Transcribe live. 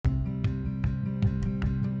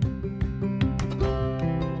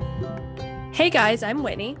Hey guys, I'm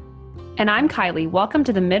Whitney. And I'm Kylie. Welcome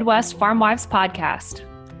to the Midwest Farm Wives Podcast.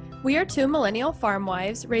 We are two millennial farm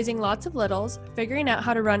wives raising lots of littles, figuring out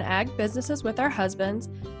how to run ag businesses with our husbands,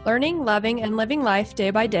 learning, loving, and living life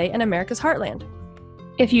day by day in America's heartland.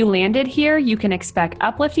 If you landed here, you can expect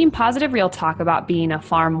uplifting, positive real talk about being a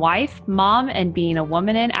farm wife, mom, and being a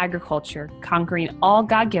woman in agriculture, conquering all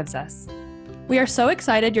God gives us. We are so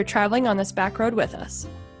excited you're traveling on this back road with us.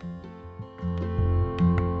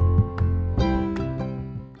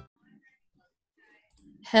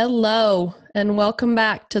 Hello, and welcome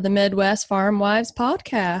back to the Midwest Farm Wives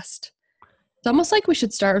Podcast. It's almost like we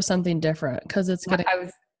should start with something different because it's going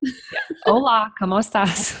to... Hola, ¿cómo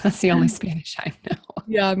estás? That's the only Spanish I know.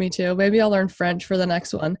 Yeah, me too. Maybe I'll learn French for the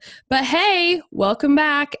next one. But hey, welcome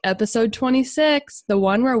back. Episode 26, the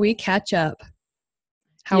one where we catch up.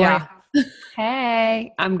 How are you?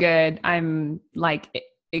 Hey, I'm good. I'm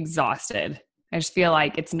exhausted. I just feel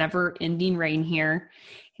like it's never ending rain here.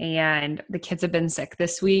 And the kids have been sick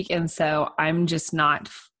this week. And so I'm just not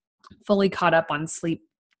fully caught up on sleep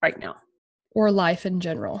right now. Or life in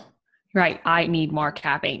general. Right. I need more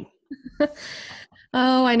capping.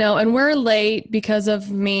 Oh, I know. And we're late because of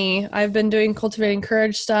me. I've been doing Cultivating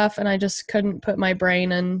Courage stuff and I just couldn't put my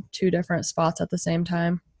brain in two different spots at the same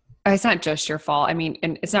time. It's not just your fault. I mean,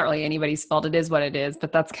 and it's not really anybody's fault. It is what it is,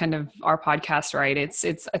 but that's kind of our podcast, right?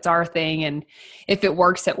 It's our thing. And if it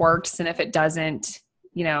works, it works. And if it doesn't,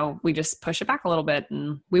 we just push it back a little bit.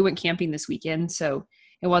 And we went camping this weekend. So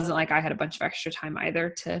it wasn't like I had a bunch of extra time either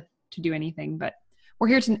to do anything, but we're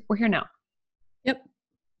here now. Yep.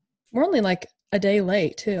 We're only like a day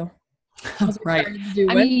late too. Right.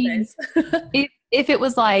 I mean, if it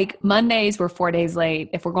was like Mondays, we're 4 days late.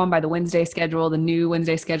 If we're going by the Wednesday schedule, the new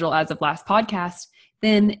Wednesday schedule as of last podcast,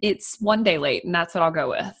 then it's 1 day late, and that's what I'll go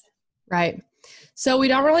with. Right. So we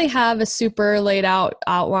don't really have a super laid out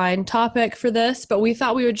outline topic for this, but we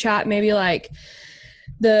thought we would chat maybe like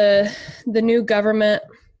the new government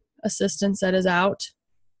assistance that is out,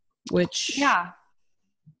 which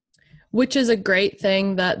is a great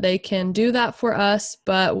thing that they can do that for us.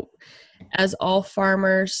 But as all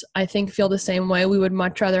farmers, I think feel the same way. We would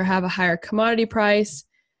much rather have a higher commodity price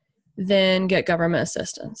than get government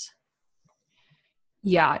assistance.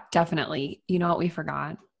 Yeah, definitely. You know what we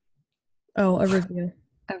forgot? Oh, a review.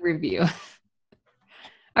 A review.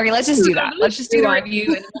 Okay, let's just do that. Let's just do the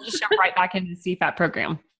review and we'll just jump right back into the CFAP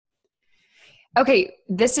program. Okay,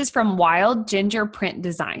 this is from Wild Ginger Print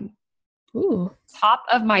Design. Ooh. Top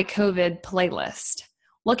of my COVID playlist.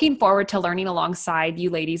 Looking forward to learning alongside you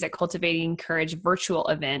ladies at Cultivating Courage virtual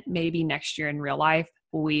event, maybe next year in real life.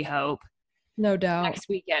 We hope. No doubt. Next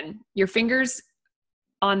weekend. Your fingers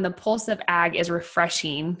on the pulse of ag is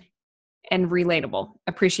refreshing and relatable.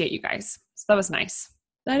 Appreciate you guys. So that was nice.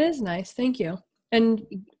 That is nice. Thank you. And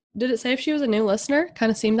did it say if she was a new listener?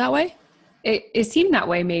 Kind of seemed that way? It seemed that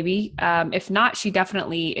way, maybe. If not, she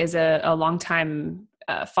definitely is a long-time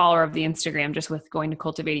follower of the Instagram, just with going to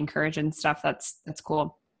Cultivating Courage and stuff. That's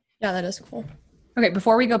cool. Yeah, that is cool. Okay,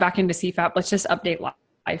 before we go back into CFAP, let's just update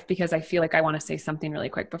life because I feel like I want to say something really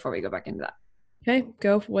quick before we go back into that. Okay,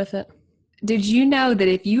 go with it. Did you know that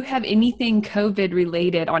if you have anything COVID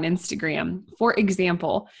related on Instagram, for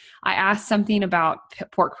example, I asked something about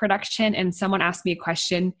pork production and someone asked me a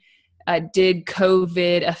question, did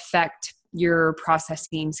COVID affect your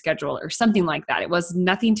processing schedule or something like that? It was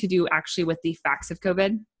nothing to do actually with the facts of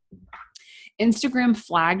COVID. Instagram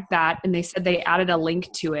flagged that and they said they added a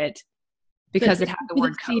link to it because it had the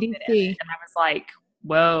word COVID in it. And I was like,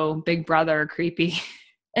 whoa, big brother, creepy.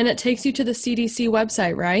 And it takes you to the CDC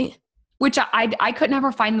website, right? Which I could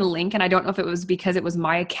never find the link, and I don't know if it was because it was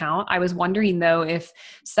my account. I was wondering, though, if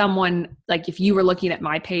someone, like if you were looking at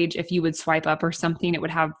my page, if you would swipe up or something, it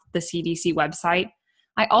would have the CDC website.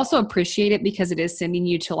 I also appreciate it because it is sending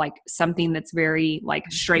you to like something that's very like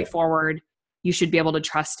straightforward. You should be able to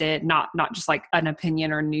trust it, not just like an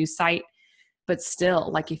opinion or news site. But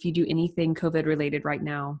still, like if you do anything COVID related right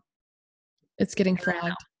now, it's getting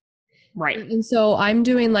flagged. Right. And so I'm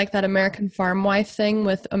doing like that American Farm Wife thing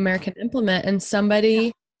with American Implement, and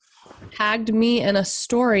somebody tagged me in a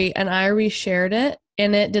story and I reshared it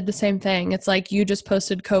and it did the same thing. It's like, you just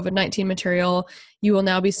posted COVID-19 material. You will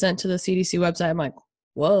now be sent to the CDC website. I'm like,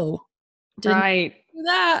 whoa. Right. Do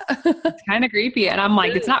that. It's kind of creepy. And I'm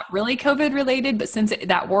like, it's not really COVID related, but since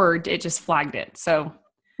that word, it just flagged it. So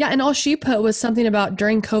yeah. And all she put was something about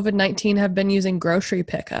during COVID-19 have been using grocery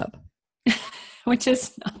pickup. Which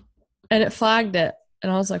is... And it flagged it.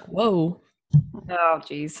 And I was like, whoa. Oh,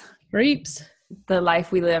 geez. Creeps. The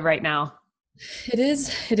life we live right now. It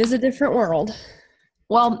is a different world.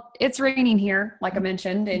 Well, it's raining here, like I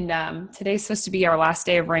mentioned, and today's supposed to be our last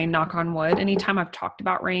day of rain, knock on wood. Anytime I've talked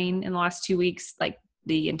about rain in the last 2 weeks, like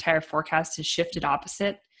the entire forecast has shifted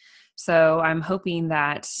opposite. So I'm hoping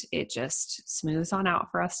that it just smooths on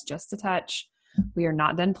out for us just a touch. We are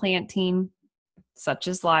not done planting. Such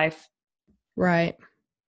is life. Right.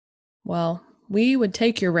 Well, we would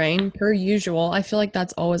take your rain per usual. I feel like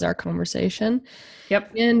that's always our conversation.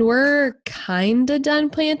 Yep. And we're kind of done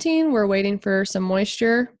planting. We're waiting for some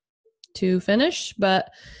moisture to finish. But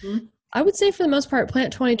I would say for the most part,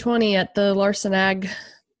 Plant 2020 at the Larson Ag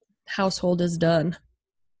household is done.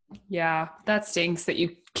 Yeah, that stinks that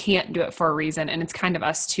you can't do it for a reason. And it's kind of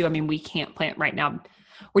us too. I mean, we can't plant right now.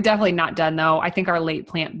 We're definitely not done though. I think our late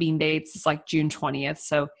plant bean dates is like June 20th.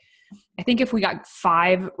 So I think if we got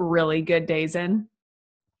 5 really good days in,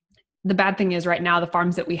 the bad thing is right now, the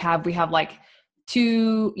farms that we have like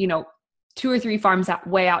 2 or 3 farms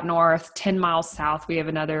way out north, 10 miles south. We have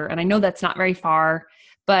another, and I know that's not very far,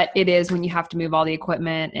 but it is when you have to move all the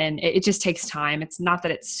equipment and it just takes time. It's not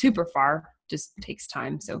that it's super far, just takes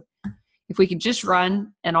time. So if we could just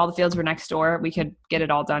run and all the fields were next door, we could get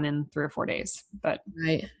it all done in 3 or 4 days. But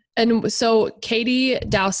right. And so Katie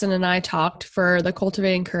Dowson and I talked for the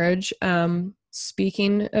Cultivating Courage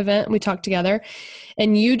speaking event. We talked together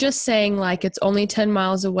and you just saying like it's only 10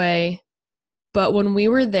 miles away. But when we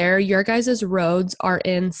were there, your guys' roads are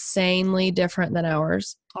insanely different than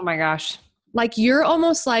ours. oh my gosh. Like you're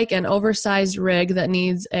almost like an oversized rig that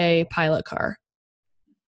needs a pilot car,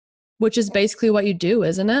 which is basically what you do,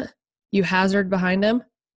 isn't it? You hazard behind them.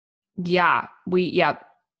 Yeah.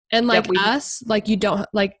 And like us, like you don't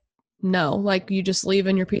like, no, like you just leave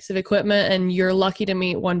in your piece of equipment and you're lucky to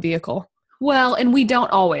meet one vehicle. Well, and we don't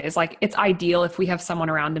always, like, it's ideal if we have someone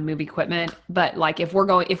around to move equipment, but like if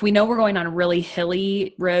we know we're going on really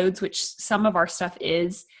hilly roads, which some of our stuff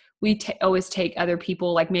is, we always take other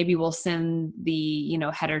people, like maybe we'll send the,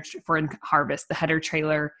 header for harvest, the header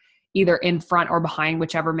trailer either in front or behind,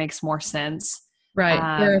 whichever makes more sense.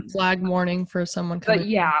 Right. For a flag warning for someone coming. But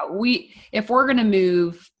yeah, if we're going to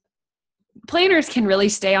move, planters can really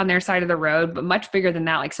stay on their side of the road, but much bigger than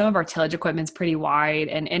that, like some of our tillage equipment's pretty wide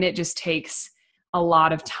and it just takes a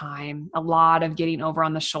lot of time, a lot of getting over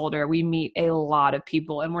on the shoulder. We meet a lot of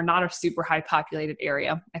people and we're not a super high populated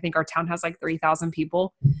area. I think our town has like 3,000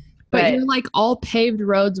 people. But you're like all paved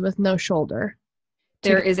roads with no shoulder.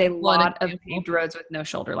 There is a lot of paved roads with no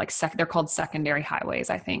shoulder, like they're called secondary highways,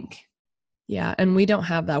 I think. Yeah, and we don't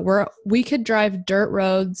have that. We could drive dirt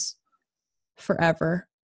roads forever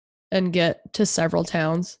and get to several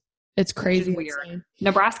towns. It's crazy. Weird.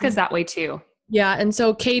 Nebraska's that way too. Yeah. And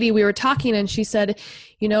so Katie, we were talking and she said,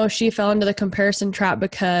 she fell into the comparison trap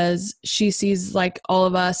because she sees like all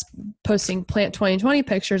of us posting Plant 2020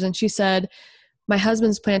 pictures. And she said, my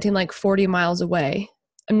husband's planting like 40 miles away.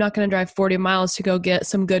 I'm not going to drive 40 miles to go get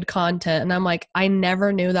some good content. And I'm like, I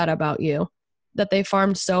never knew that about you, that they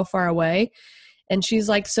farmed so far away. And she's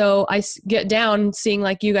like, so I get down seeing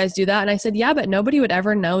like you guys do that. And I said, yeah, but nobody would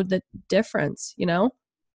ever know the difference,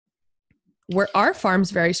 Our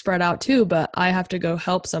farm's very spread out too, but I have to go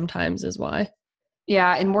help sometimes is why.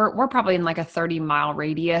 Yeah. And we're probably in like a 30-mile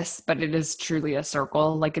radius, but it is truly a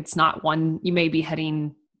circle. Like it's not one, you may be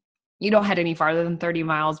you don't head any farther than 30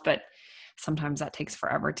 miles, but sometimes that takes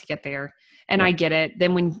forever to get there. And I get it.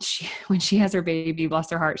 Then when she has her baby, bless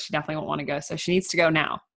her heart, she definitely won't want to go. So she needs to go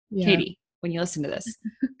now. Yeah. Katie, when you listen to this,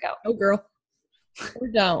 go. Oh, girl. Or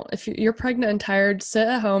don't. If you're pregnant and tired, sit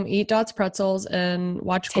at home, eat Dot's pretzels, and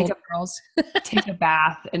watch Golden Girls. Take a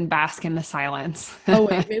bath and bask in the silence. Oh,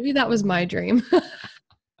 wait. Maybe that was my dream.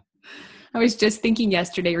 I was just thinking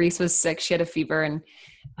yesterday, Reese was sick. She had a fever, and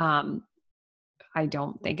I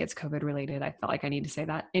don't think it's COVID related. I felt like I need to say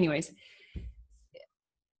that. Anyways,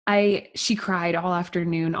 she cried all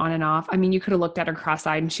afternoon on and off. I mean, you could have looked at her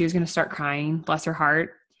cross-eyed and she was going to start crying, bless her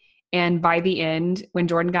heart. And by the end, when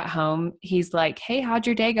Jordan got home, he's like, hey, how'd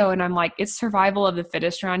your day go? And I'm like, it's survival of the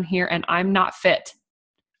fittest around here. And I'm not fit.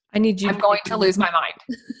 I'm going to lose my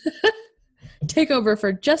mind. Take over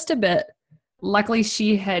for just a bit. Luckily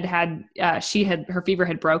her fever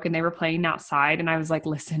had broke and they were playing outside. And I was like,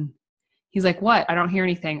 listen, he's like, what? I don't hear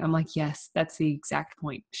anything. I'm like, yes, that's the exact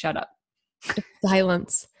point. Shut up.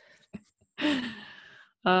 Silence.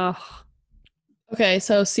 Okay.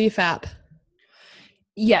 So CFAP.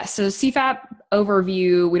 Yes. So CFAP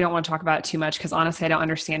overview, we don't want to talk about it too much because honestly, I don't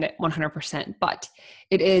understand it 100%, but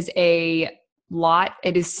it is a lot.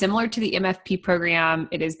 It is similar to the MFP program.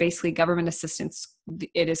 It is basically government assistance.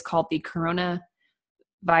 It is called the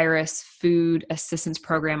Coronavirus Food Assistance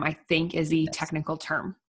Program, I think is the technical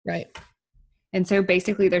term. Right. And so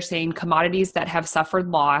basically they're saying commodities that have suffered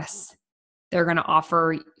loss they're going to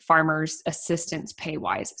offer farmers assistance pay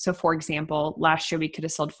wise. So for example, last year we could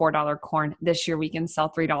have sold $4 corn. This year we can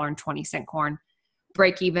sell $3.20 corn.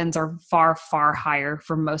 Break evens are far, far higher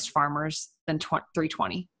for most farmers than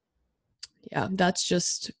 $3.20. Yeah, that's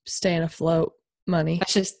just staying afloat money.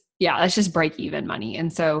 That's just break even money.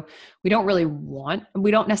 And so we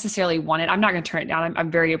don't necessarily want it. I'm not going to turn it down.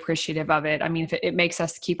 I'm very appreciative of it. I mean, if it makes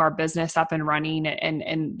us keep our business up and running,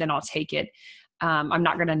 and then I'll take it. I'm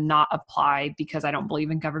not going to not apply because I don't believe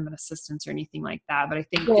in government assistance or anything like that. But I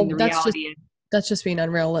think in the reality, that's just being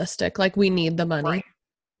unrealistic. Like, we need the money. Right.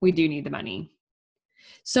 We do need the money.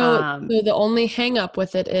 So the only hang up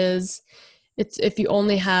with it is it's if you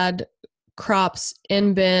only had crops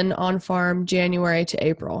in bin on farm January to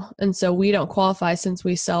April. And so we don't qualify since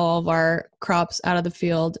we sell all of our crops out of the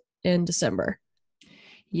field in December.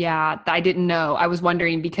 Yeah, I didn't know. I was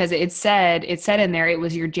wondering because it said in there it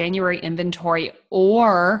was your January inventory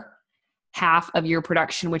or half of your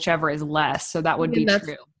production, whichever is less. So that would be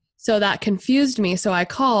true. So that confused me. So I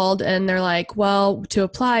called and they're like, well, to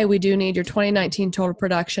apply, we do need your 2019 total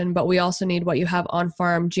production, but we also need what you have on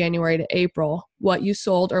farm January to April, what you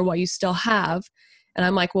sold or what you still have. And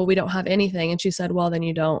I'm like, well, we don't have anything. And she said, well, then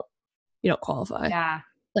you don't qualify. Yeah.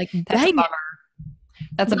 Like, that's a bummer.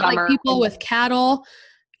 That's a bummer. Like people with cattle,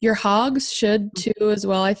 your hogs should too as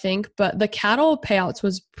well, I think. But the cattle payouts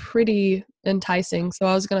was pretty enticing. So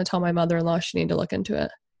I was going to tell my mother-in-law she needed to look into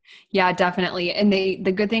it. Yeah, definitely. And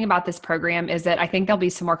the good thing about this program is that I think there'll be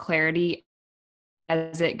some more clarity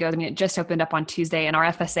as it goes. I mean, it just opened up on Tuesday and our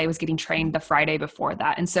FSA was getting trained the Friday before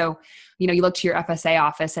that. And so, you look to your FSA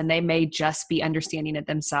office and they may just be understanding it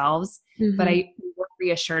themselves, but I was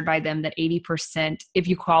reassured by them that 80%, if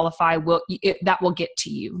you qualify, that will get to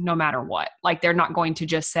you no matter what. Like they're not going to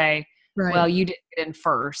just say, right, well, you didn't get in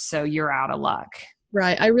first, so you're out of luck.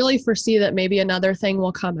 Right. I really foresee that maybe another thing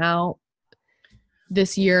will come out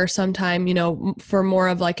this year sometime, for more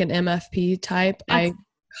of like an MFP type. I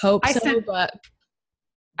hope but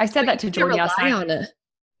I said that to Jordan last night. On it.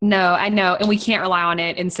 No, I know. And we can't rely on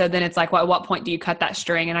it. And so then it's like, well, at what point do you cut that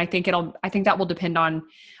string? And I think that will depend on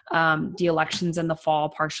the elections in the fall,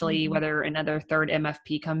 partially, whether another third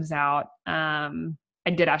MFP comes out. I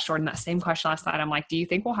did ask Jordan that same question last night. I'm like, do you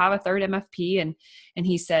think we'll have a third MFP? And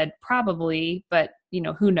he said, probably, but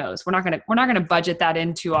who knows? We're not going to budget that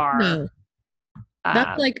into our, no.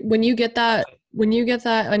 That's like when you get that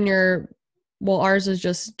on your, well, ours is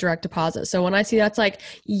just direct deposit. So when I see that's like,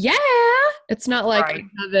 yeah, it's not like right.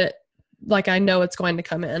 I have it, like I know it's going to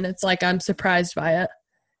come in. It's like I'm surprised by it.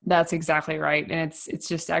 That's exactly right. And it's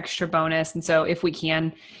just extra bonus. And so if we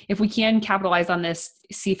can capitalize on this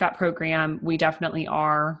CFAP program, we definitely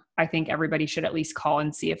are. I think everybody should at least call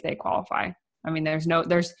and see if they qualify. I mean, there's no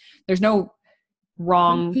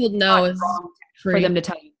wrong, for them to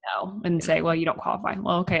tell you no and say, well, you don't qualify.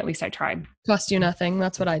 Well, okay, at least I tried. Cost you nothing.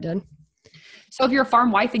 That's what I did. So if you're a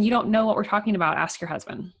farm wife and you don't know what we're talking about, ask your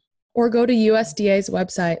husband. Or go to USDA's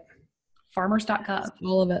website. Farmers.gov.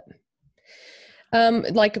 All of it.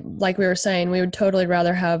 Like we were saying, we would totally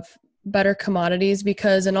rather have better commodities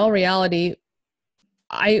because in all reality,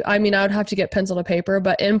 I mean, I would have to get pencil to paper,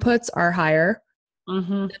 but inputs are higher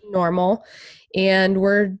than normal. And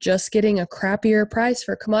we're just getting a crappier price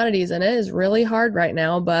for commodities. And it is really hard right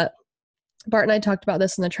now. But Bart and I talked about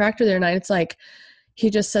this in the tractor the other night. It's like, he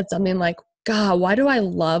just said something like, God, why do I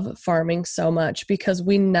love farming so much? Because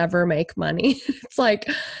we never make money. It's like,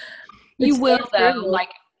 you will though. Like,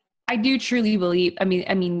 I do truly believe, I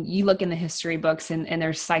mean, you look in the history books and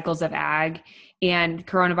there's cycles of ag, and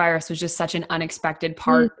coronavirus was just such an unexpected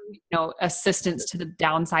part, assistance to the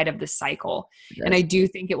downside of the cycle. Yes. And I do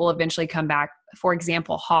think it will eventually come back. For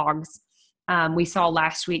example, hogs. We saw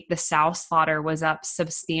last week, the sow slaughter was up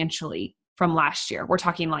substantially from last year. We're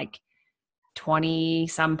talking like 20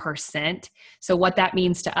 some %. So what that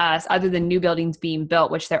means to us, other than new buildings being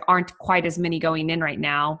built, which there aren't quite as many going in right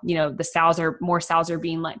now, more sows are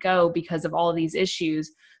being let go because of all of these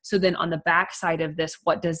issues. So then on the backside of this,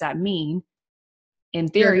 what does that mean? In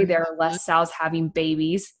theory, there are less sows having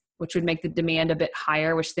babies, which would make the demand a bit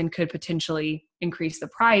higher, which then could potentially increase the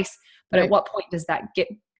price. But right. At what point does that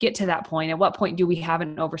get to that point? At what point do we have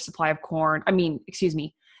an oversupply of corn? An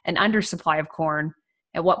undersupply of corn.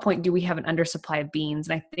 At what point do we have an undersupply of beans?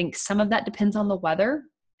 And I think some of that depends on the weather.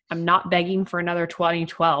 I'm not begging for another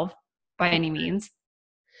 2012 by any means.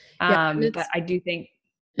 But I do think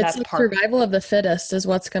that's it's part. Survival of the fittest is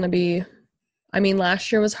what's going to be. I mean,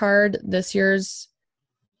 last year was hard. This year's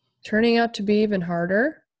turning out to be even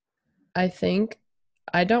harder, I think.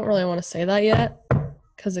 I don't really want to say that yet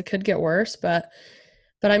because it could get worse. But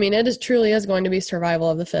I mean, truly is going to be survival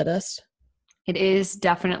of the fittest. It is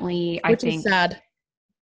definitely, I which is think, sad.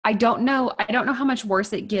 I don't know how much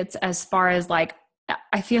worse it gets as far as like,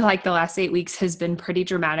 I feel like the last 8 weeks has been pretty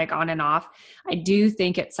dramatic on and off. I do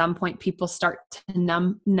think at some point people start to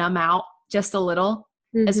numb out just a little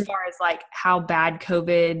as Mhm. far as like how bad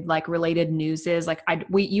COVID like related news is. Like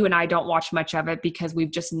you and I don't watch much of it because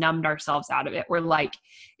we've just numbed ourselves out of it. We're like,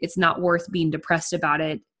 it's not worth being depressed about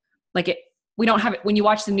it. Like we don't have it. When you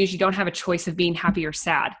watch the news, you don't have a choice of being happy or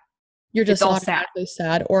sad. You're It's just all sad. automatically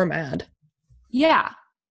sad or mad. Yeah.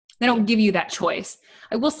 They don't give you that choice.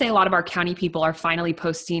 I will say a lot of our county people are finally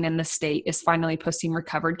posting, and the state is finally posting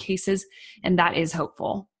recovered cases, and that is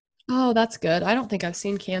hopeful. Oh, that's good. I don't think I've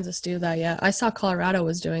seen Kansas do that yet. I saw Colorado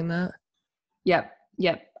was doing that. Yep.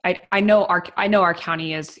 Yep. I know our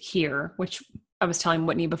county is here, which I was telling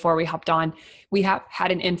Whitney before we hopped on. We have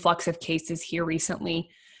had an influx of cases here recently,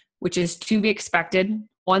 which is to be expected.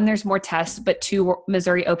 One, there's more tests, but two,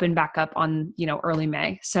 Missouri opened back up on, early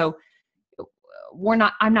May. So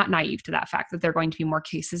I'm not naive to that fact that there are going to be more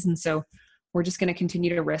cases. And so we're just going to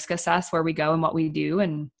continue to risk assess where we go and what we do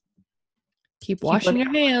and Keep washing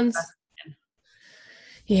your hands.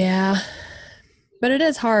 Yeah. But it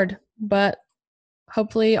is hard. But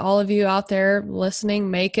hopefully all of you out there listening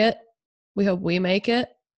make it. We hope we make it.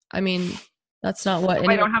 I mean, that's not what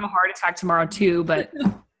I don't have a heart attack tomorrow too, but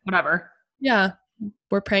whatever. Yeah.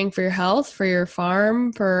 We're praying for your health, for your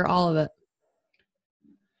farm, for all of it.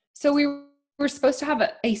 So we were supposed to have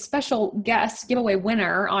a special guest giveaway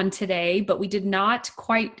winner on today, but we did not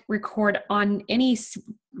quite record on any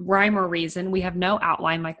rhyme or reason. We have no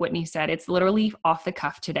outline, like Whitney said. It's literally off the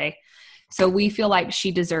cuff today. So we feel like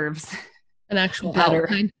she deserves an actual better.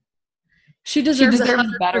 outline. She deserves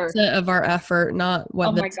 100% better of our effort, not what.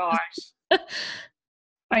 Oh my gosh.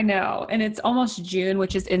 I know. And it's almost June,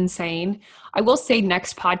 which is insane. I will say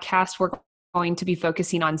next podcast, we're going to be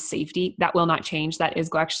focusing on safety. That will not change. That is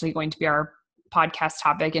actually going to be our podcast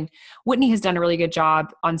topic. And Whitney has done a really good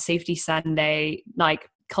job on Safety Sunday, like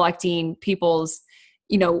collecting people's,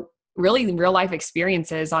 really real life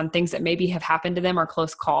experiences on things that maybe have happened to them or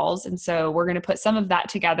close calls. And so we're going to put some of that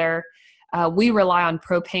together. We rely on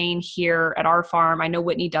propane here at our farm. I know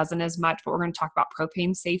Whitney doesn't as much, but we're going to talk about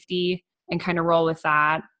propane safety and kind of roll with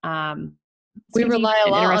that. We rely a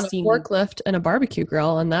lot on a forklift and a barbecue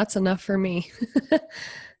grill, and that's enough for me.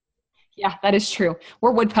 Yeah, that is true.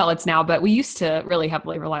 We're wood pellets now, but we used to really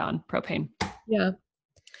heavily rely on propane. Yeah.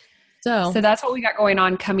 So that's what we got going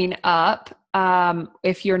on coming up.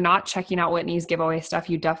 If you're not checking out Whitney's giveaway stuff,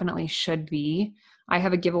 you definitely should be. I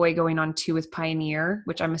have a giveaway going on too with Pioneer,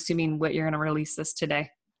 which I'm assuming you're going to release this today.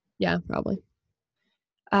 Yeah, probably.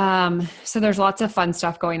 So there's lots of fun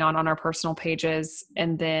stuff going on our personal pages.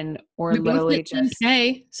 And then we literally hit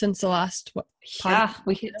 10K since the last podcast.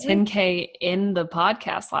 We hit 10K in the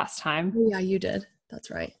podcast last time. Oh, yeah, you did. That's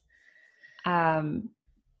right.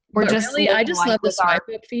 We're just really, I just love the swipe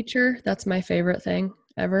up feature. That's my favorite thing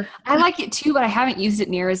ever. I like it too, but I haven't used it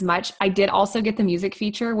near as much. I did also get the music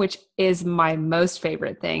feature, which is my most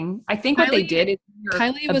favorite thing. I think what they did is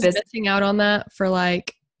Kylie was missing out on that for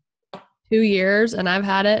like 2 years, and I've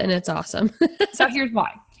had it and it's awesome. So here's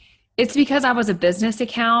why. It's because I was a business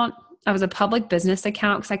account. I was a public business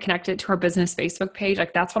account because I connected it to our business Facebook page.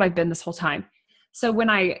 Like that's what I've been this whole time. So when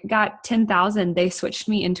I got 10,000, they switched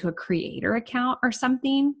me into a creator account or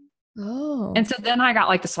something. Oh. And so then I got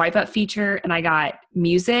like the swipe up feature and I got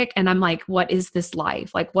music and I'm like, what is this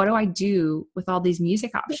life? Like, what do I do with all these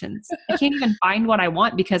music options? I can't even find what I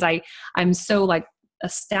want because I'm so like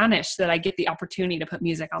astonished that I get the opportunity to put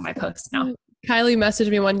music on my posts now. Kylie messaged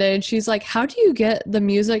me one day and she's like, how do you get the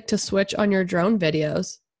music to switch on your drone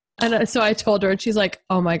videos? And so I told her and she's like,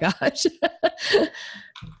 oh my gosh.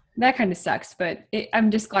 That kind of sucks, but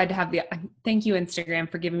I'm just glad to have thank you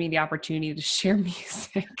Instagram for giving me the opportunity to share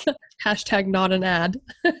music. Hashtag not an ad.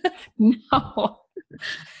 No.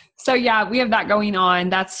 So yeah, we have that going on.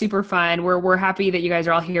 That's super fun. We're happy that you guys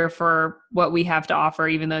are all here for what we have to offer,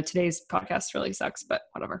 even though today's podcast really sucks, but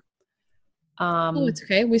whatever. It's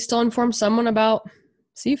okay. We still informed someone about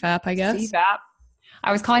CFAP, I guess. CFAP.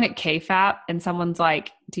 I was calling it KFAP and someone's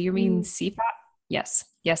like, do you mean CFAP? Yes.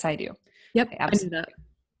 Yes, I do. Yep. I absolutely do.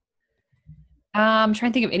 I'm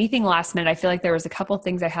trying to think of anything last minute. I feel like there was a couple of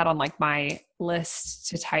things I had on like my list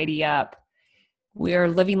to tidy up. We are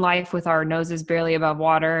living life with our noses barely above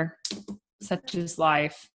water. Such is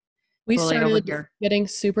life. We started getting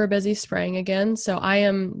super busy spraying again. So I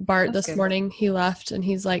am Bart this morning. He left and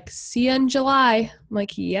he's like, see you in July. I'm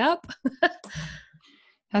like, yep.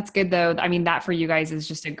 That's good though. I mean, that for you guys is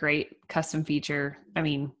just a great custom feature. I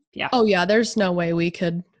mean, yeah. Oh yeah. There's no way we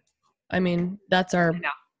could. I mean, that's our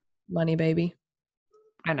money, baby.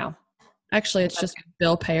 I know. Actually, it's just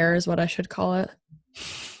bill payer is what I should call it.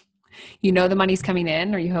 You know the money's coming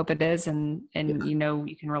in, or you hope it is, and you know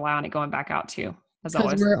you can rely on it going back out too, as Because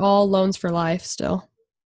always. we're all loans for life still.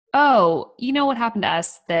 Oh, you know what happened to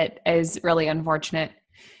us that is really unfortunate?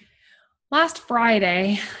 Last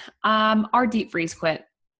Friday, our deep freeze quit.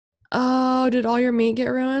 Oh, did all your meat get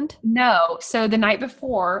ruined? No. So the night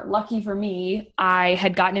before, lucky for me, I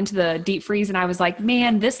had gotten into the deep freeze and I was like,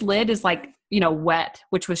 man, this lid is like, wet,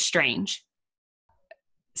 which was strange.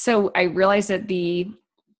 So I realized that the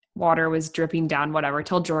water was dripping down, whatever. I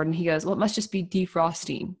told Jordan, he goes, well, it must just be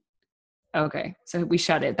defrosting. Okay. So we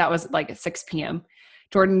shut it. That was like at 6 p.m.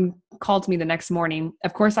 Jordan called me the next morning.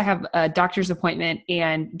 Of course, I have a doctor's appointment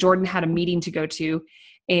and Jordan had a meeting to go to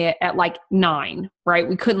at like 9, right?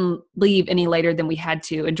 We couldn't leave any later than we had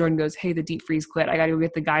to. And Jordan goes, hey, the deep freeze quit. I got to go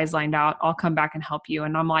get the guys lined out. I'll come back and help you.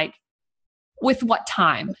 And I'm like, with what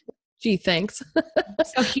time? Gee, thanks.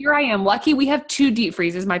 So here I am. Lucky we have 2 deep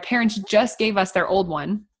freezes. My parents just gave us their old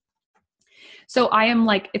one. So I am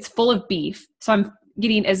like, it's full of beef. So I'm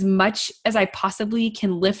getting as much as I possibly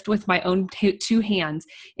can lift with my own 2 hands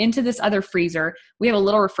into this other freezer. We have a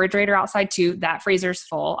little refrigerator outside too. That freezer's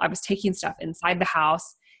full. I was taking stuff inside the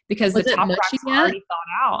house because the top racks were already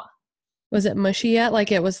thawed out. Was it mushy yet?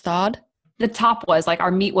 Like it was thawed? The top was, like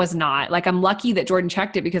our meat was not. Like I'm lucky that Jordan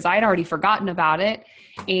checked it because I had already forgotten about it.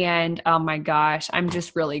 And oh my gosh, I'm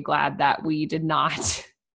just really glad that we did not.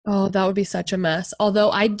 Oh, that would be such a mess. Although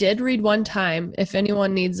I did read one time, if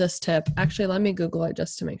anyone needs this tip, actually, let me Google it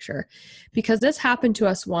just to make sure. Because this happened to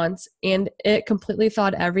us once and it completely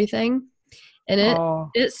thawed everything. And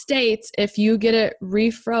it states if you get it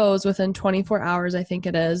refroze within 24 hours, I think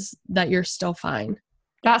it is, that you're still fine.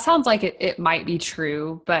 That sounds like it might be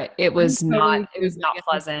true, but it was not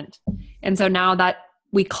pleasant. And so now that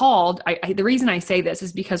we called, the reason I say this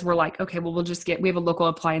is because we're like, okay, well, we have a local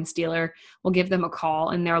appliance dealer. We'll give them a call.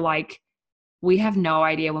 And they're like, we have no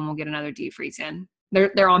idea when we'll get another deep freeze in.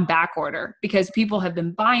 They're on back order because people have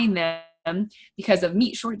been buying them because of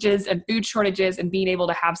meat shortages and food shortages and being able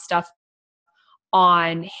to have stuff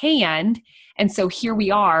on hand. And so here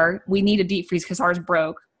we are, we need a deep freeze because ours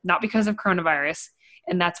broke, not because of coronavirus.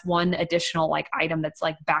 And that's one additional like item that's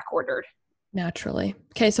like back ordered. Naturally.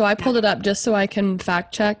 Okay, so I pulled it up just so I can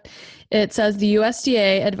fact check. It says the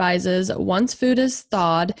USDA advises once food is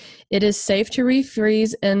thawed, it is safe to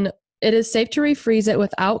refreeze it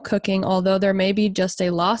without cooking, although there may be just a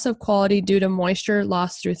loss of quality due to moisture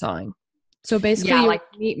lost through thawing. So basically, your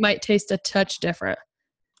meat might taste a touch different.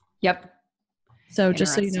 Yep. So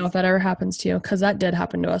just so you know if that ever happens to you, because that did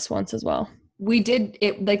happen to us once as well. We did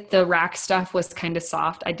it, like the rack stuff was kind of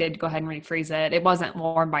soft. I did go ahead and refreeze it. It wasn't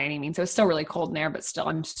warm by any means. It was still really cold in there, but still,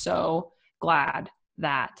 I'm so glad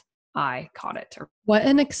that I caught it. What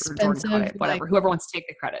an expensive, whatever, whoever wants to take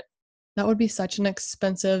the credit. That would be such an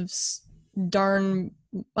expensive, darn,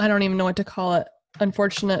 I don't even know what to call it,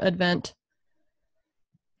 unfortunate event.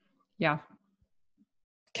 Yeah.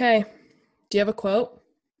 Okay. Do you have a quote?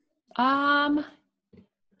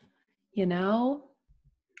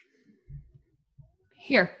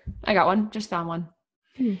 Here, I got one. Just found one.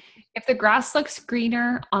 If the grass looks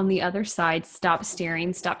greener on the other side, stop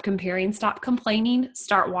staring, stop comparing, stop complaining,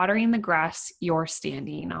 start watering the grass you're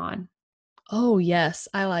standing on. Oh, yes.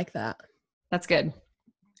 I like that. That's good.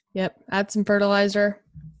 Yep. Add some fertilizer.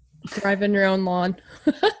 Thrive in your own lawn.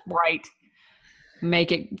 Right.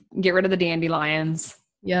 Get rid of the dandelions.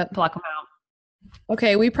 Yep. Pluck them out.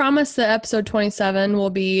 Okay. We promise that episode 27 will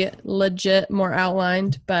be legit more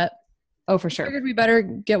outlined, but oh, for sure. Figured we better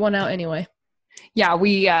get one out anyway. Yeah,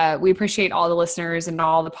 we appreciate all the listeners and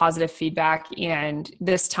all the positive feedback. And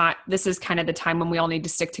this is kind of the time when we all need to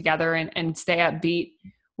stick together and stay upbeat.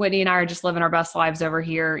 Whitney and I are just living our best lives over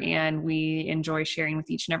here, and we enjoy sharing with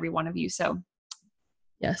each and every one of you. So,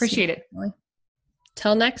 yes, appreciate it.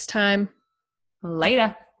 Till next time.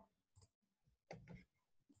 Later.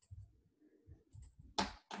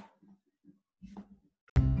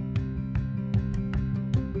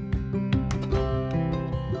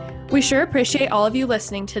 We sure appreciate all of you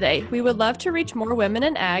listening today. We would love to reach more women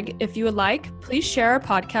in ag. If you would like, please share our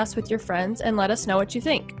podcast with your friends and let us know what you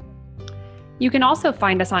think. You can also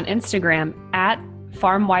find us on Instagram at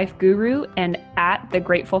FarmWifeGuru and at The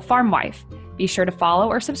Grateful Farm Wife. Be sure to follow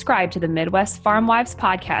or subscribe to the Midwest Farm Wives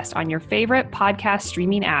podcast on your favorite podcast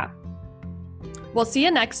streaming app. We'll see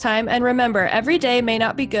you next time. And remember, every day may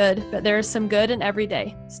not be good, but there is some good in every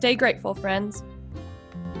day. Stay grateful, friends.